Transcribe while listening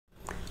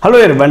Hello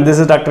everyone, this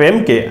is Dr.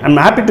 MK. I'm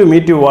happy to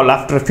meet you all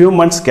after a few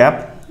months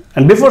gap.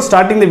 And before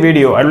starting the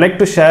video, I'd like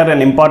to share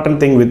an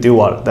important thing with you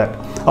all, that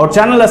our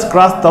channel has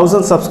crossed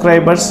 1000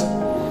 subscribers,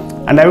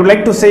 and I would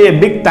like to say a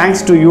big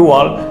thanks to you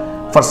all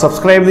for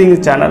subscribing the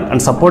channel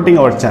and supporting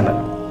our channel.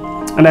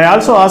 And I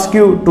also ask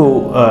you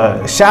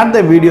to share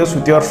the videos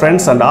with your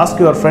friends and ask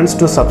your friends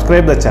to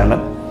subscribe the channel.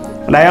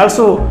 And I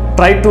also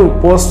try to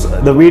post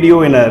the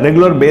video in a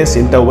regular base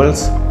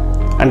intervals.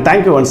 And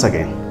thank you once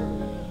again.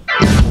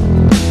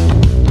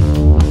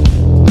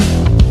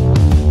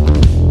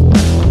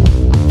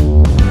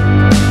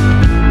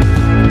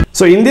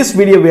 So in this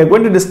video, we are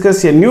going to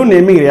discuss a new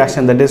naming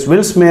reaction, that is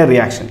Vilsmeier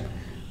reaction.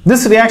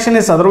 This reaction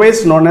is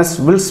otherwise known as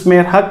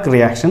Vilsmeier-Haack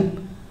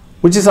reaction,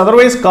 which is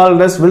otherwise called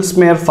as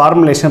Vilsmeier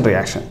Formylation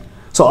reaction.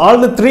 So all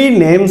the three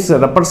names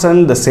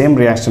represent the same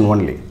reaction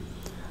only.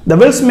 The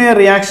Vilsmeier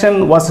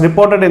reaction was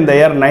reported in the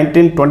year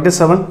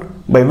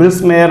 1927 by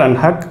Vilsmeier and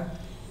Haack,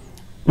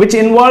 which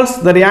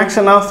involves the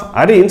reaction of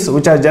arenes,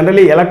 which are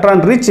generally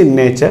electron rich in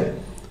nature,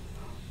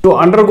 to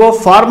undergo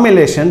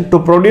formylation to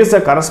produce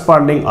the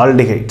corresponding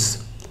aldehydes.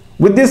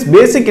 With this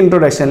basic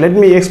introduction, let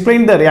me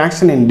explain the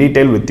reaction in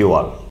detail with you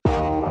all.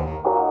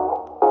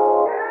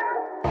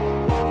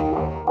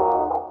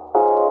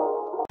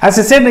 As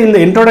I said in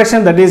the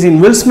introduction, that is in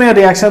Vilsmeier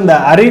reaction, the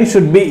arene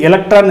should be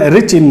electron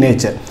rich in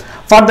nature.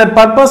 For that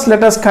purpose,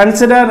 let us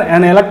consider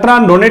an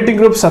electron donating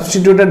group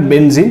substituted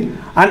benzene,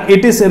 and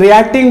it is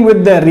reacting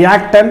with the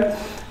reactant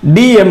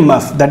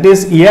DMF, that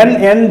is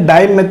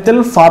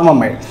N,N-dimethyl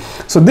formamide.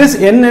 So this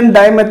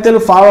N,N-dimethyl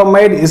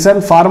formamide is a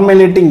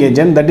formylating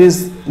agent, that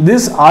is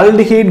this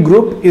aldehyde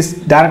group is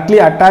directly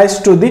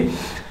attached to the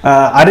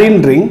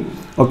arene ring,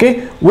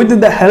 okay, with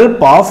the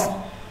help of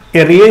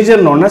a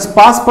reagent known as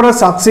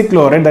phosphorus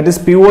oxychloride, that is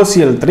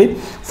POCl3,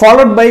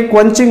 followed by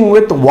quenching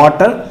with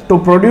water to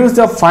produce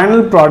the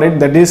final product,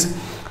 that is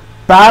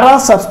para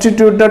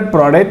substituted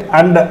product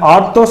and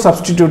ortho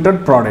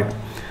substituted product.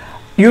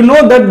 You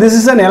know that this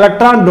is an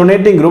electron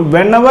donating group.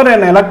 Whenever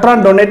an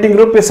electron donating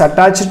group is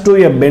attached to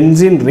a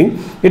benzene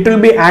ring, it will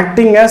be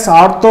acting as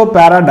ortho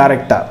para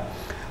director.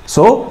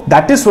 So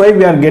that is why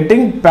we are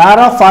getting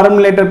para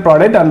formulated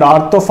product and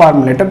ortho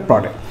formulated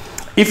product.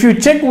 If you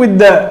check with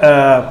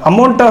the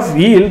amount of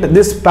yield,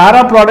 this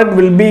para product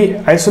will be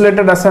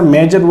isolated as a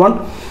major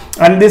one,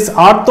 and this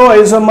ortho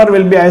isomer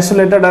will be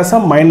isolated as a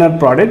minor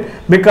product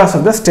because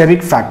of the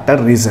steric factor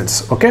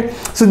reasons. Okay,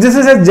 so this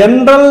is a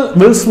general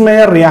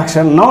Vilsmeier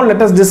reaction. Now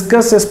let us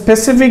discuss a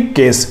specific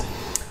case.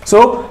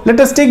 So let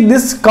us take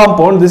this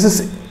compound. This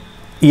is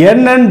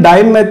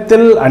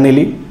N,N-dimethyl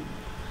aniline,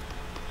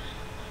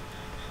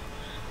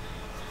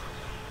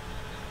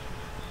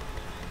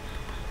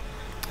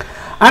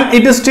 and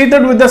it is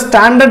treated with the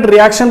standard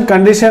reaction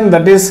condition,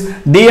 that is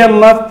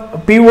DMF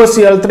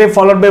POCl3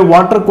 followed by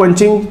water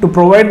quenching to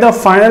provide the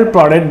final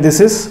product.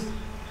 This is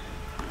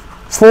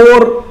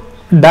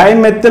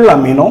 4-dimethyl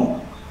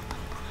amino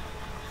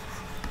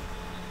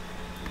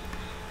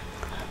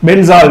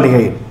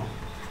benzaldehyde.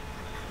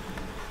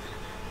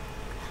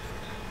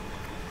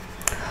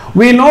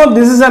 We know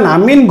this is an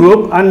amine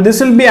group and this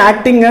will be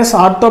acting as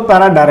ortho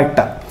para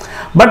director.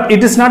 But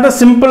it is not a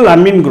simple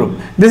amine group.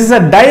 This is a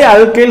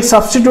dialkyl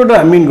substituted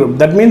amine group.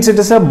 That means it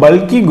is a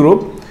bulky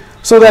group.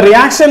 So the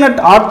reaction at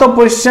ortho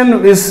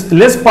position is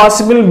less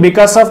possible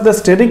because of the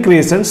steric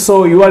reasons.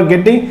 So you are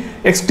getting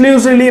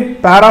exclusively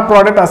para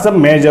product as a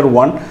major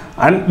one,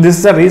 and this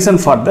is the reason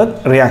for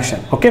the reaction.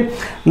 Okay.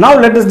 Now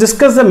let us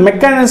discuss the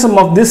mechanism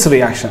of this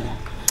reaction.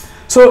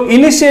 So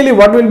initially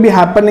what will be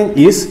happening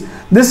is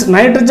this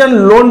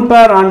nitrogen lone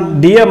pair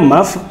on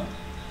DMF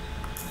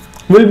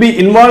will be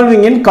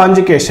involving in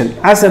conjugation.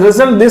 As a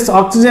result, this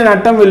oxygen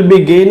atom will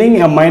be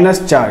gaining a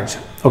minus charge.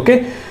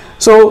 Okay,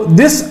 so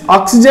this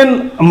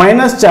oxygen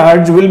minus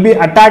charge will be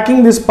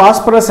attacking this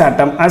phosphorus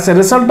atom. As a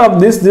result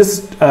of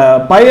this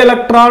pi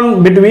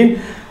electron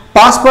between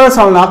phosphorus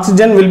and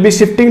oxygen will be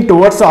shifting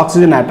towards the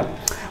oxygen atom.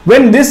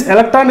 When this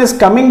electron is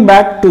coming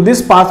back to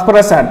this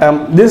phosphorus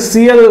atom, this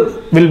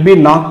Cl will be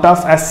knocked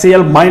off as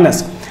Cl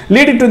minus,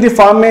 leading to the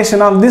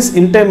formation of this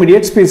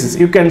intermediate species.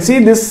 You can see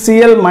this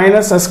Cl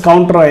minus as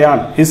counter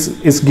ion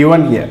is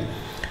given here.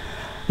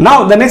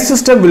 Now the next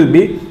step will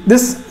be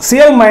this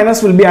Cl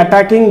minus will be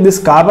attacking this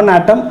carbon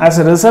atom. As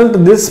a result,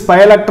 this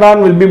pi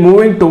electron will be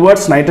moving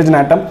towards nitrogen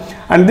atom,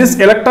 and this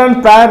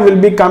electron pair will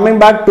be coming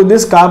back to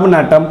this carbon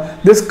atom.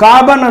 This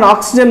carbon and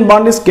oxygen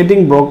bond is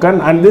getting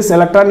broken, and this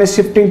electron is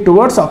shifting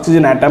towards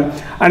oxygen atom,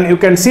 and you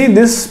can see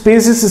this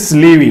species is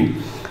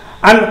leaving,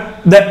 and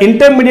the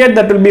intermediate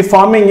that will be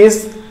forming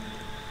is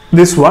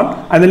this one,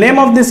 and the name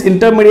of this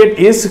intermediate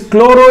is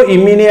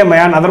chloroiminium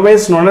ion,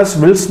 otherwise known as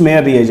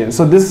Vilsmeier reagent.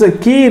 So this is a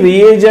key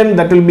reagent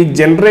that will be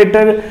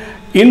generated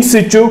in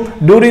situ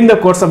during the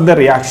course of the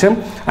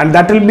reaction, and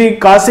that will be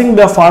causing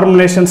the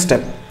formylation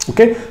step.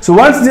 Okay, so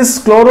once this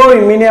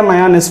chloroiminium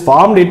ion is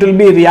formed, it will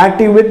be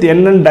reacting with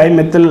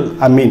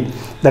N,N-dimethyl amine,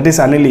 that is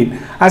aniline.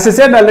 As I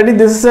said already,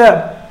 this is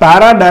a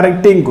para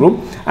directing group,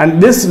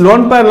 and this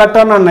lone pair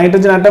electron on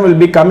nitrogen atom will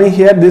be coming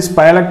here, this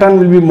pi electron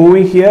will be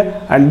moving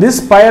here, and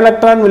this pi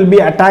electron will be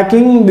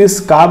attacking this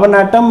carbon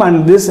atom,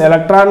 and this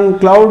electron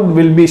cloud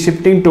will be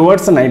shifting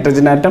towards the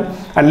nitrogen atom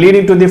and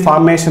leading to the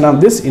formation of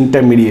this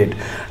intermediate.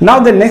 Now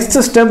the next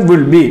step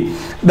will be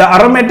the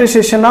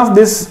aromatization of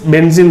this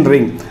benzene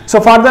ring. So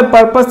for that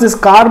purpose, this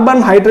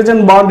carbon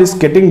hydrogen bond is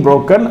getting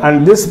broken,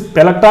 and this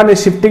electron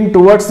is shifting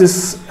towards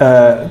this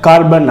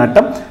carbon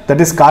atom, that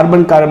is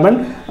carbon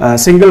carbon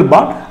single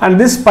bond, and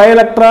this pi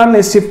electron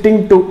is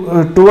shifting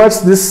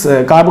towards this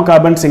carbon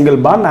carbon single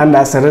bond, and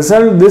as a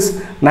result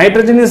this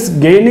nitrogen is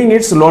gaining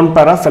its lone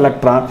pair of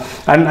electron,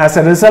 and as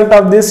a result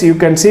of this you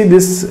can see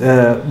this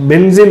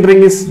benzene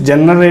ring is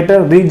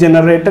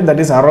regenerated, that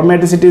is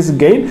aromaticity is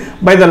gained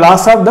by the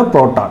loss of the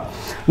proton.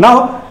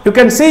 Now you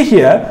can see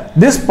here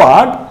this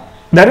part,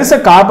 there is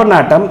a carbon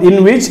atom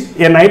in which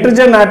a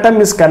nitrogen atom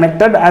is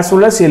connected, as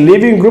well as a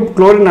leaving group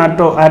chlorine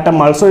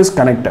atom also is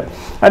connected,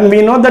 and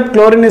we know that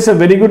chlorine is a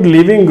very good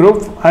leaving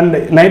group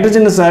and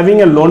nitrogen is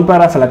having a lone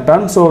pair of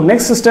electron. So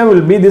next step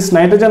will be this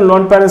nitrogen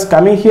lone pair is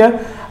coming here,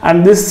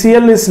 and this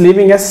Cl is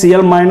leaving as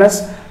Cl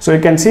minus. So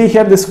you can see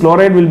here this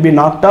chloride will be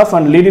knocked off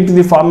and leading to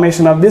the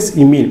formation of this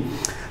imine.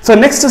 So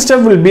next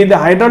step will be the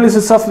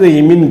hydrolysis of the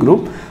imine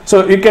group.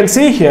 So you can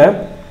see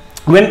here,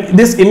 when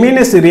this imine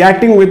is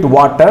reacting with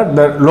water,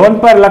 the lone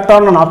pair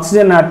electron on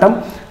oxygen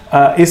atom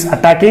is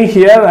attacking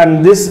here,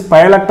 and this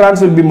pi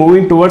electrons will be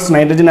moving towards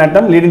nitrogen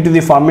atom, leading to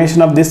the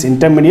formation of this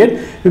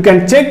intermediate. You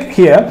can check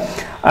here,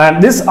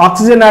 and this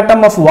oxygen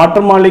atom of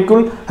water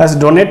molecule has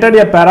donated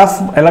a pair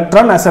of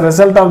electron. As a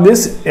result of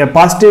this, a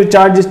positive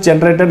charge is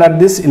generated at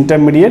this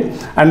intermediate,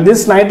 and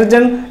this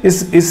nitrogen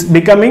is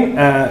becoming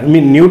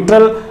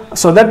neutral,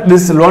 so that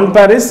this lone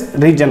pair is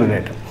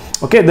regenerated.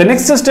 Okay, the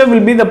next step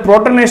will be the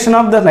protonation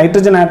of the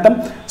nitrogen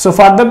atom. So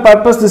for that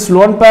purpose, this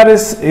lone pair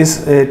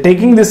is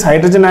taking this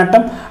hydrogen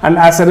atom, and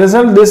as a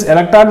result this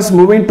electron is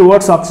moving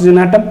towards oxygen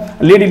atom,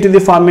 leading to the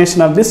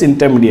formation of this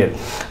intermediate.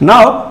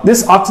 Now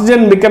this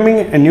oxygen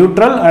becoming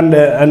neutral,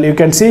 and you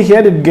can see here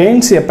it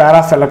gains a pair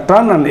of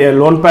electron and a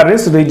lone pair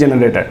is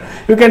regenerated.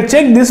 You can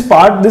check this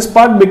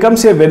part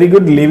becomes a very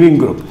good leaving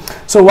group.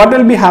 So what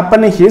will be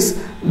happening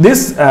is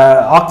this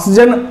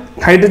oxygen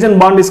hydrogen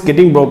bond is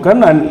getting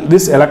broken, and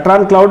this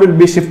electron cloud will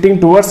be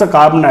shifting towards the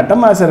carbon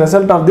atom. As a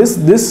result of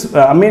this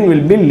amine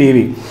will be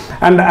leaving,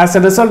 and as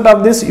a result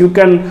of this you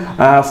can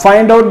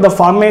find out the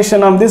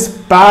formation of this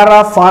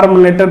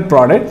para-formulated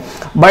product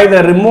by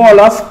the removal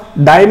of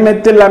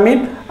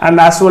dimethylamine and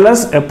as well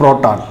as a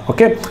proton.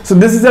 Okay, so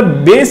this is a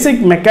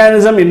basic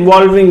mechanism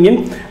involving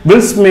in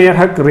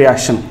Vilsmeier-Haack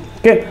reaction.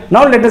 Okay,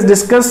 now let us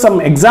discuss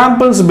some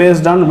examples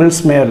based on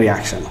Vilsmeier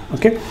reaction.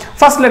 Okay,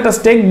 first let us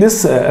take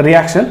this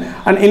reaction,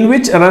 and in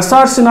which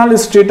resorcinol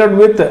is treated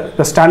with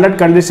the standard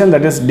condition,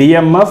 that is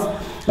DMF,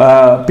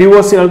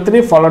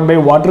 POCl3 followed by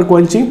water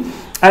quenching,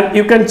 and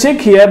you can check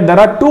here there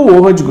are two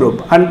OH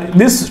group, and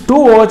these two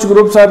OH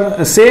groups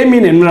are same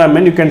in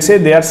environment. You can say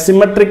they are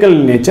symmetrical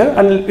in nature,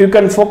 and you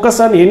can focus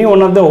on any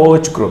one of the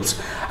OH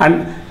groups,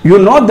 and you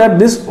know that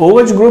this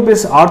OH group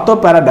is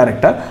ortho-para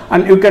director,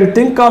 and you can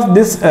think of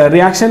this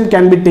reaction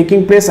can be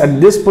taking place at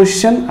this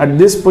position, at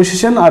this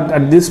position, or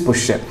at this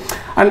position,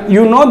 and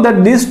you know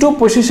that these two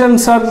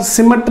positions are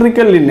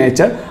symmetrical in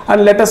nature,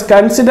 and let us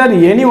consider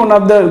any one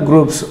of the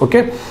groups.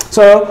 Okay,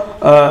 so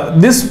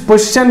this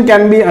position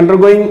can be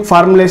undergoing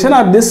formulation,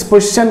 or this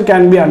position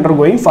can be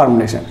undergoing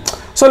formulation.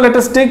 So let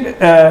us take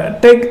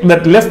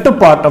that left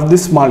part of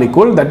this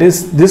molecule, that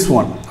is this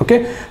one.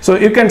 Okay, so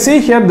you can see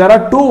here there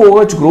are two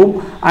OH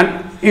group,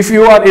 and if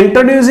you are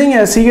introducing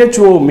a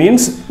CHO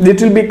means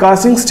it will be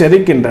causing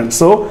steric hindrance.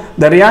 So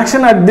the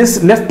reaction at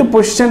this left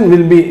position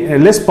will be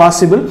less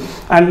possible,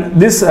 and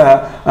this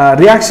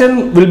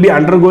reaction will be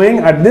undergoing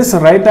at this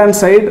right hand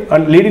side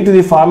and leading to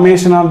the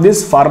formation of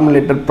this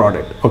formulated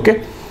product.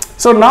 Okay.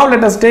 So now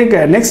let us take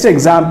a next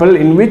example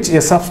in which a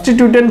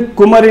substituted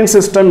coumarin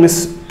system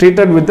is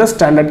treated with the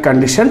standard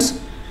conditions,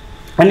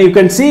 and you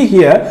can see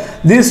here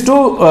these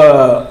two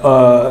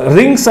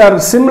rings are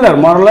similar,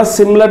 more or less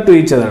similar to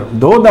each other,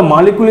 though the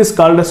molecule is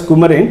called as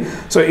coumarin.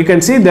 So you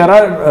can see there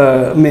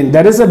are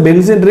there is a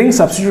benzene ring,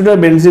 substituted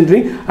benzene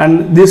ring,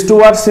 and these two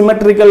are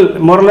symmetrical,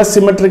 more or less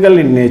symmetrical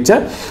in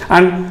nature,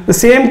 and the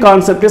same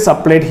concept is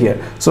applied here.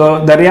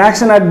 So the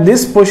reaction at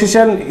this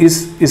position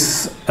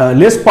is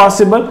less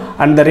possible,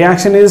 and the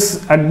reaction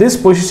is at this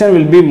position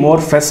will be more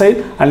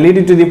facile and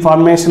leading to the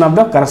formation of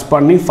the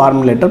corresponding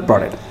formulated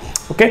product.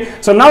 Okay,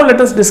 so now let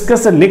us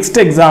discuss the next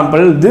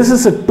example. This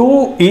is a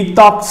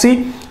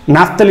 2-ethoxy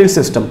naphthalene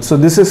system. So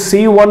this is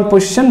C1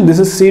 position, this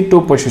is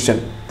C2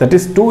 position, that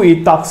is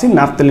 2-ethoxy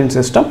naphthalene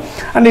system,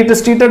 and it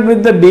is treated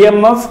with the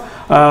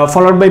DMF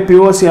followed by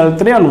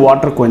POCl3 and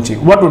water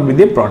quenching. What would be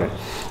the product?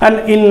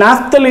 And in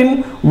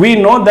naphthalene we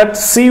know that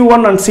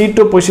C1 and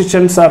C2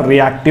 positions are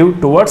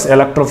reactive towards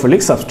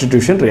electrophilic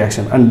substitution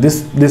reaction, and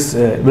this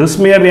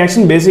Vilsmeier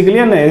reaction basically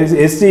an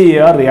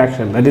SCER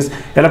reaction, that is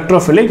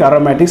electrophilic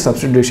aromatic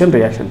substitution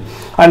reaction.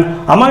 And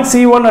among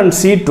C1 and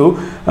C2,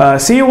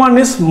 C1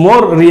 is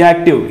more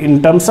reactive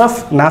in terms of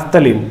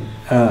naphthalene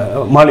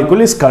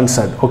molecule is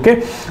concerned.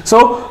 Okay,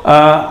 so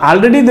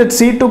already that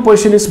C2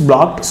 position is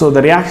blocked, so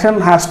the reaction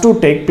has to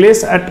take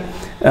place at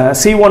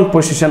C1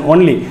 position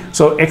only.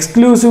 So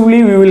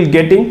exclusively we will be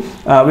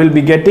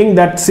getting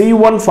that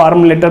C1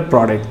 formulated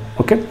product.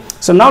 Okay,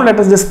 so now let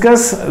us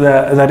discuss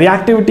the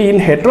reactivity in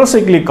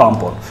heterocyclic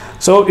compound.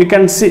 So you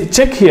can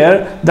check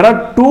here, there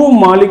are two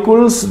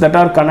molecules that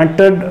are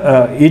connected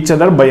each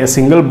other by a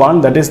single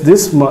bond, that is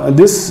this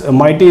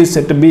moiety is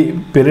said to be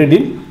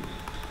pyridine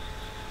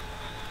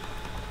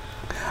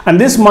and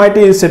this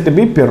moiety is said to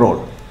be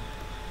pyrrole.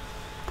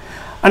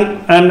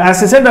 And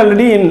as I said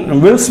already,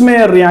 in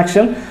Vilsmeier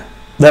reaction,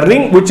 the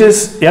ring which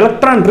is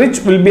electron rich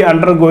will be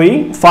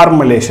undergoing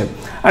formylation.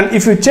 And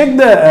if you check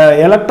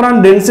the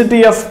electron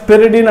density of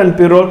pyridine and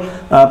pyrrole,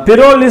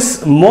 pyrrole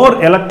is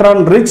more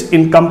electron rich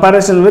in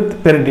comparison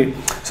with pyridine.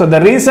 So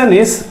the reason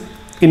is,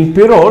 in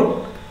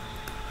pyrrole,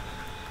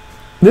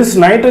 this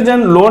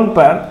nitrogen lone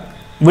pair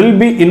will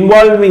be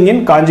involving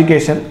in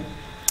conjugation.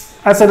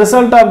 As a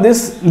result of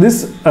this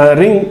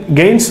ring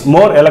gains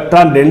more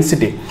electron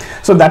density.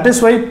 So that is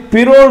why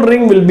pyrrole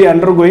ring will be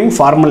undergoing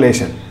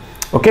formylation.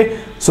 Okay,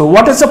 so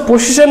what is the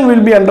position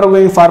will be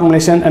undergoing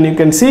formylation? And you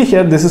can see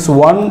here, this is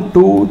 1,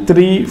 2,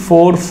 3,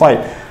 4,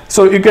 5.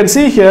 So you can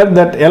see here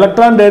that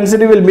electron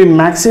density will be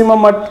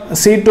maximum at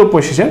C2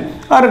 position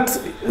or at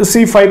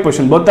C5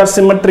 position. Both are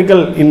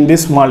symmetrical in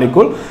this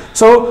molecule.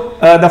 So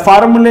the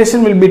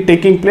formylation will be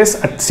taking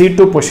place at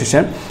C2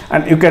 position.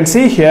 And you can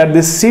see here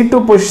this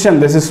C2 position,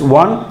 this is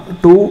 1,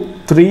 2,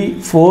 3,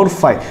 4,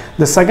 5.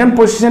 The second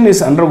position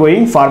is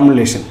undergoing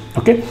formylation.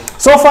 Okay,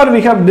 so far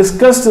we have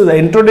discussed the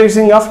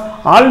introducing of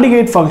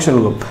aldehyde functional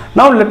group.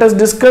 Now let us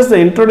discuss the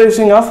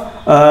introducing of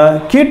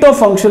keto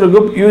functional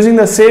group using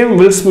the same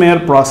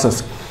Vilsmeier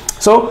process.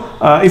 So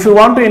if you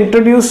want to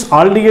introduce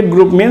aldehyde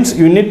group, means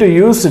you need to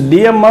use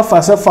DMF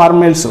as a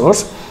formyl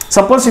source.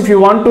 Suppose if you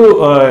want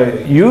to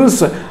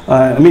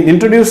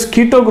introduce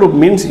keto group,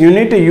 means you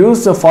need to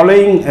use the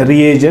following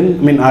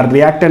reagent, our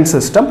reactant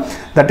system.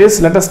 That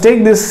is, let us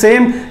take this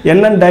same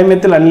NN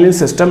dimethyl aniline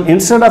system.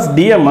 Instead of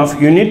DMF,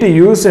 you need to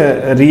use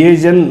a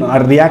reagent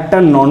or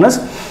reactant known as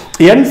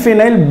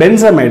N-phenyl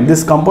benzamide.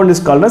 This compound is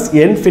called as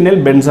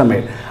N-phenyl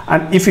benzamide.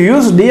 And if you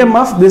use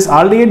DMF, this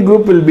aldehyde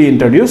group will be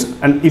introduced.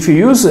 And if you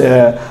use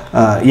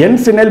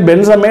N-phenyl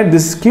benzamide,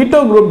 this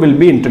keto group will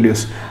be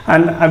introduced.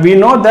 And we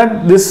know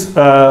that this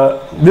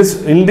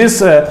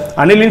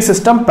aniline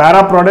system,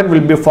 para product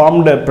will be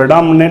formed a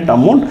predominant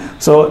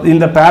amount. So in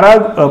the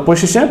para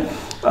position,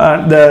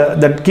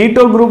 that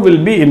keto group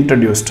will be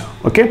introduced.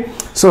 Okay,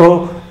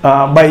 so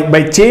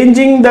by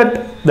changing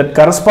that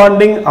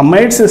corresponding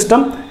amide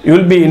system, you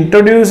will be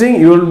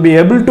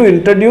able to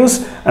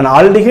introduce an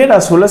aldehyde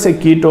as well as a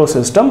keto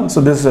system.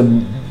 So this is a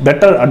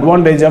better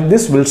advantage of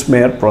this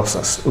Vilsmeier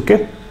process.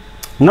 Okay,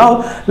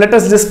 now let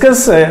us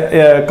discuss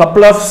a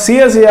couple of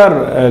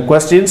CSIR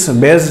questions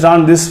based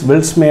on this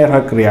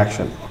Vilsmeier-Haack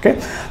reaction. Okay,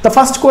 the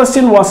first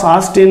question was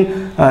asked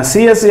in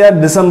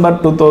CSIR December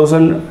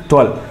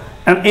 2012.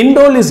 An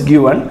indole is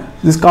given.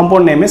 This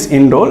compound name is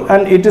indole,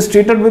 and it is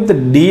treated with the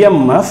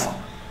DMF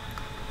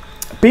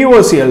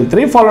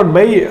POCl3 followed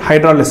by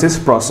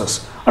hydrolysis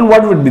process. And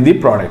what would be the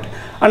product?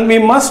 And we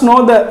must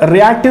know the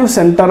reactive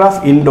center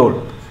of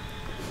indole.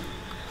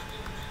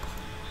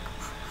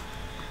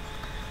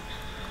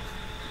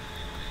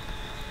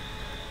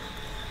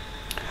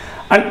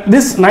 And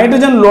this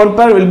nitrogen lone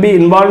pair will be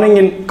involving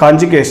in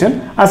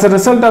conjugation. As a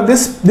result of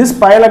this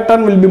pi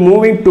electron will be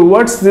moving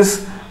towards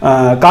this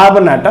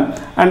carbon atom,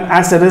 and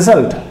as a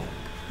result,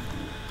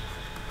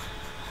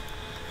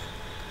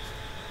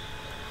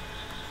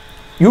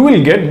 you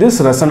will get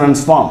this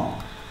resonance form.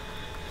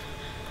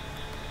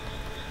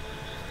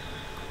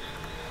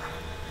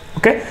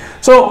 Okay,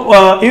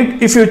 so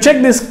if you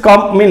check this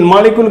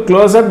molecule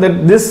closer,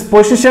 that this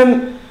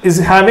position is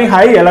having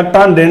high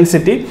electron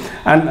density,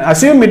 and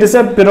assume it is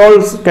a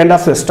pyrrole kind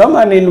of system,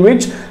 and in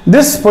which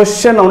this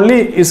position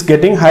only is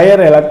getting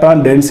higher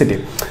electron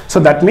density. So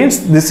that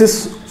means this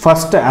is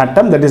first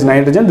atom, that is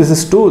nitrogen, this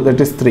is 2, that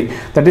is 3,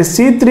 that is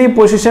C3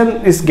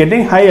 position is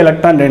getting high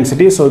electron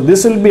density. So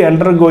this will be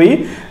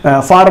undergoing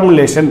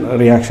formylation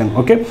reaction.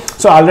 Okay,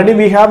 so already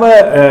we have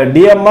a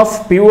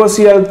DMF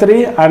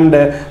POCl3, and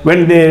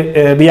when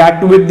they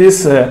react with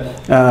this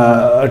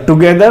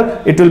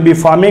together, it will be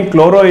forming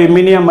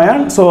chloroiminium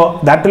ion. So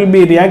that will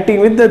be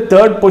reacting with the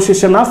third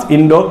position of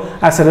indole.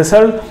 As a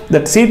result,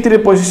 that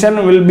C3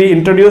 position will be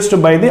introduced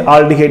by the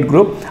aldehyde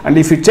group. And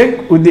if you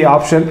check with the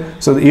option,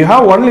 so you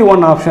have only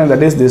one option,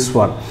 that is this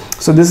one.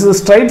 So this is a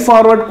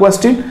straightforward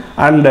question,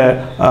 and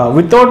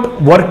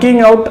without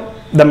working out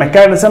the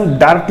mechanism,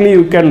 directly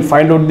you can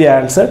find out the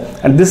answer.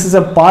 And this is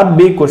a part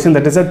B question,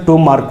 that is a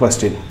 2-mark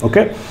question.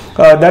 Okay,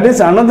 that is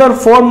another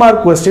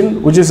 4-mark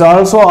question which is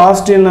also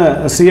asked in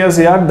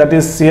CSIR, that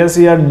is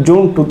CSIR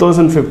June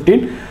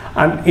 2015,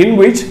 and in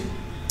which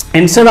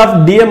instead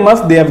of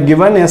DMF they have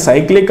given a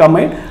cyclic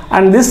amide,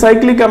 and this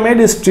cyclic amide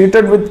is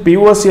treated with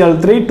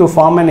POCl3 to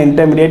form an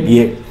intermediate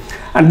A.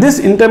 And this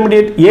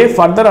intermediate A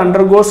further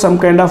undergoes some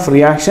kind of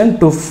reaction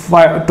to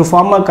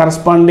form a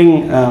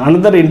corresponding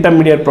another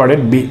intermediate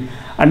product B.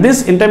 and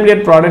this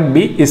intermediate product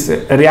B is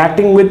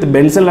reacting with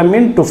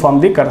benzylamine to form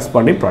the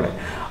corresponding product.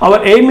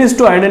 Our aim is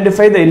to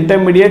identify the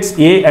intermediates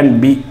A and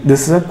B.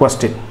 This is a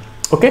question.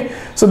 Okay,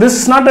 so this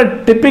is not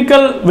a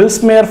typical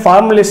Vilsmeier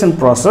formylation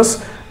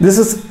process.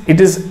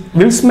 It is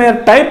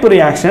Vilsmeier type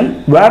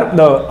reaction where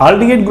the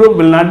aldehyde group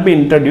will not be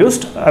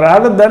introduced.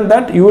 Rather than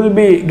that, you will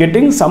be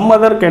getting some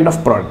other kind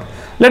of product.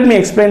 Let me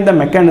explain the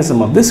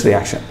mechanism of this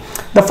reaction.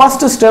 The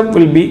first step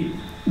will be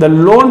the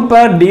lone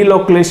pair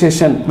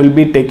delocalization will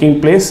be taking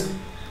place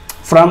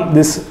from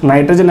this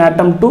nitrogen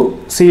atom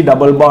to C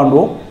double bond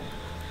O.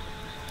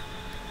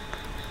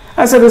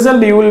 As a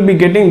result, you will be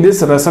getting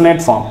this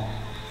resonate form.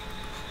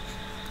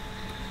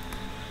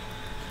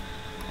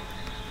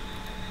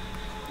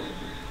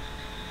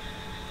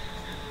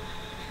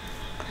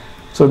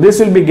 So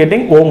this will be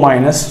getting O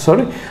minus,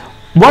 sorry.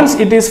 Once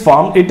it is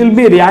formed, it will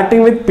be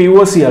reacting with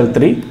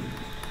POCl3.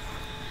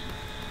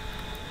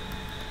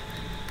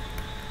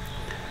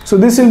 So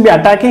this will be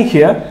attacking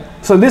here.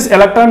 So this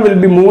electron will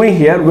be moving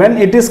here. When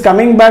it is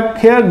coming back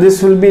here,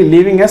 this will be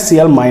leaving as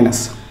Cl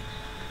minus.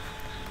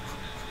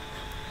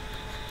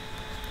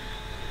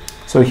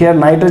 So here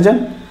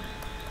nitrogen,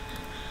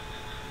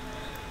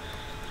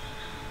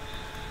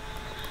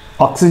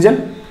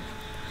 oxygen,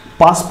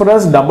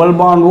 phosphorus double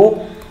bond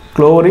O,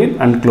 chlorine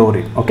and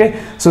chlorine.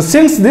 Okay, so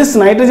since this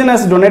nitrogen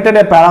has donated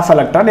a pair of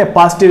electron, a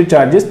positive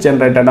charge is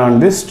generated on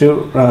this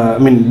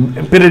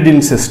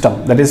pyridine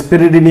system, that is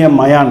pyridinium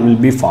ion will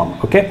be formed.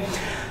 Okay,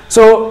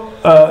 so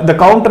the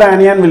counter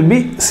anion will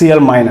be Cl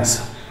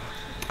minus.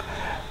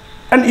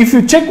 And if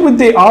you check with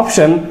the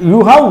option,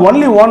 you have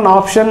only one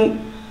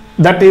option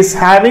that is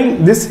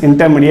having this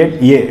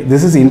intermediate A.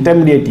 This is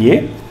intermediate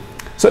A.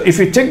 So if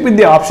you check with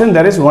the option,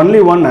 there is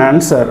only one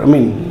answer.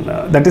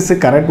 That is the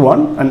correct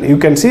one, and you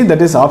can see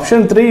that is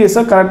option 3 is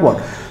a correct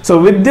one.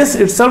 So with this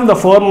itself, the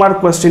 4-mark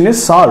question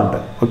is solved.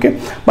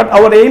 Okay, but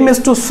our aim is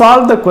to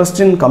solve the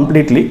question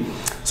completely.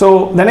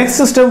 So the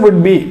next step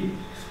would be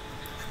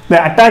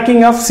the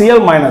attacking of Cl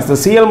minus. The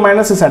Cl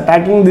minus is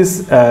attacking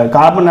this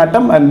carbon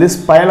atom, and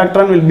this pi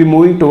electron will be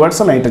moving towards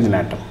a nitrogen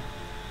atom.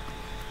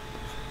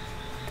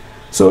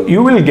 So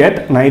you will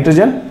get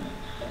nitrogen,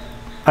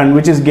 and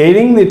which is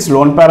gaining its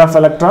lone pair of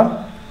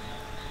electron.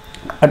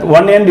 At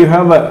one end you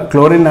have a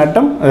chlorine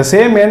atom, at the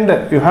same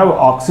end you have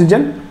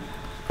oxygen,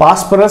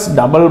 phosphorus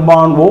double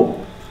bond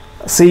O,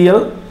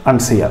 Cl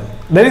and Cl.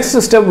 The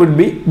next step would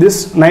be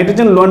this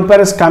nitrogen lone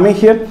pair is coming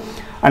here,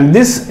 and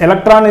this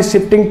electron is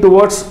shifting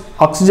towards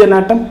oxygen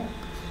atom.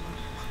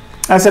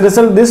 As a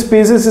result, this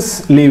species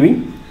is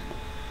leaving.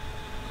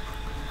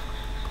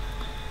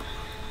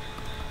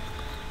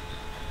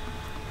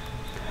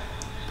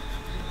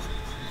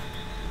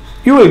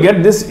 You will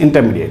get this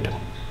intermediate.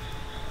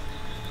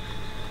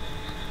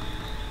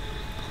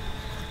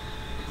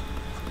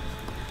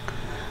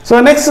 So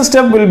the next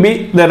step will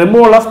be the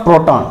removal of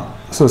proton.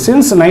 So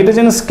since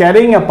nitrogen is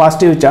carrying a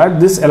positive charge,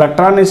 this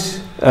electron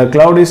is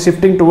cloud is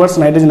shifting towards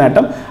nitrogen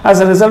atom.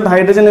 As a result,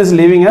 hydrogen is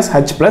leaving as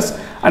H plus,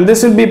 and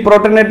this will be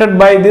protonated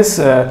by this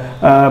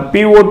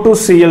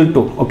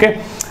PO2Cl2.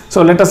 Okay,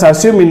 so let us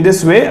assume in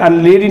this way,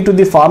 and leading to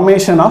the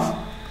formation of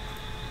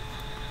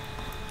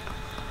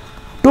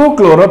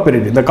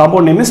 2-chloropyridine. The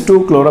compound name is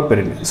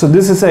 2-chloropyridine. So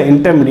this is an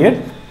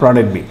intermediate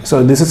product B.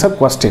 So this is a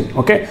question.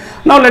 Okay,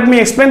 now let me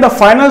explain the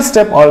final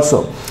step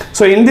also.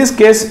 So in this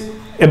case,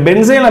 a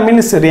benzylamine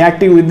is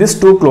reacting with this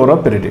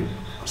 2-chloropyridine.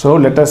 So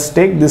let us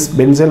take this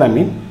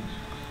benzylamine.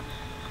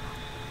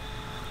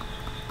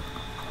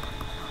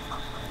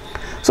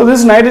 So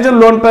this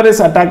nitrogen lone pair is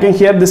attacking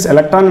here. This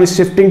electron is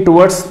shifting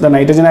towards the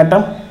nitrogen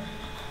atom.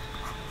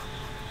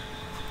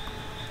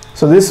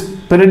 So this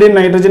pyridine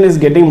nitrogen is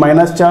getting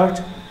minus charge,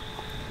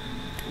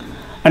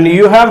 and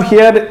you have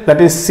here that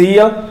is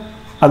Cl,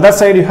 other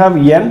side you have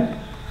N,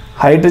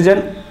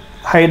 hydrogen,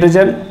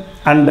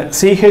 and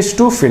CH2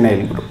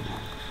 phenyl group.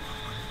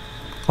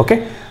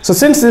 Okay, so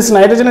since this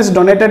nitrogen is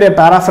donated a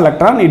pair of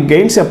electron, it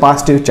gains a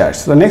positive charge.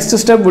 So the next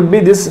step would be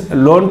this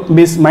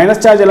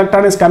minus charge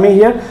electron is coming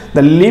here,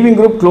 the leaving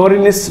group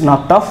chlorine is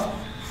knocked off.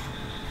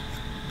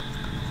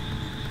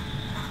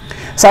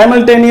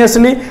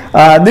 Simultaneously,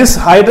 this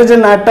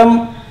hydrogen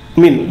atom,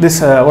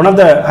 this one of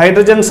the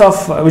hydrogens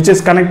of which is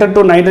connected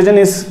to nitrogen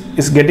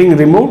is getting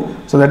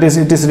removed. So that is,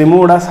 it is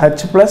removed as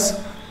H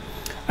plus,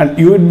 and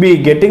you would be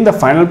getting the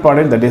final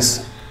product, that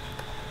is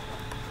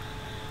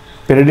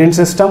pyridine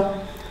system.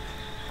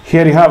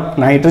 Here you have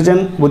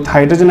nitrogen with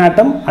hydrogen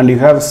atom, and you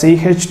have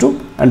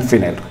CH2 and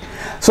phenyl.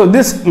 So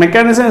this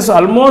mechanism is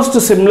almost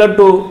similar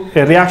to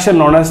a reaction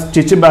known as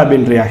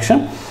Chichi-Babin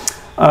reaction.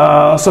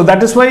 So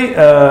that is why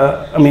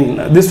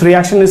this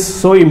reaction is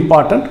so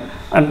important,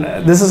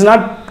 and this is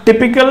not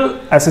typical,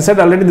 as I said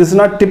already, this is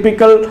not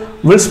typical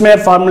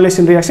Vilsmeier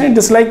formylation reaction. It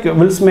is like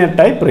Vilsmeier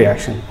type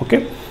reaction.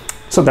 Okay,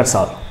 so that's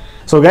all.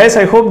 So guys,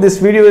 I hope this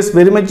video is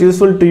very much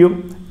useful to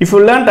you. If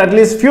you learned at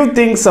least few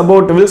things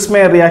about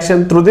Vilsmeier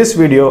reaction through this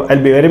video,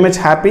 I'll be very much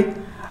happy,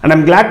 and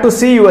I'm glad to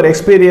see your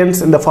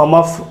experience in the form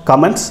of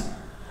comments.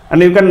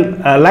 and you can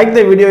like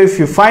the video if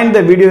you find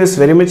the video is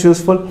very much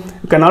useful.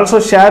 You can also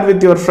share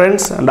with your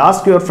friends and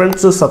ask your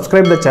friends to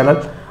subscribe the channel,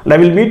 and I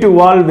will meet you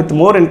all with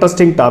more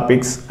interesting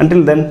topics.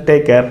 Until then,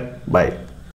 take care. Bye.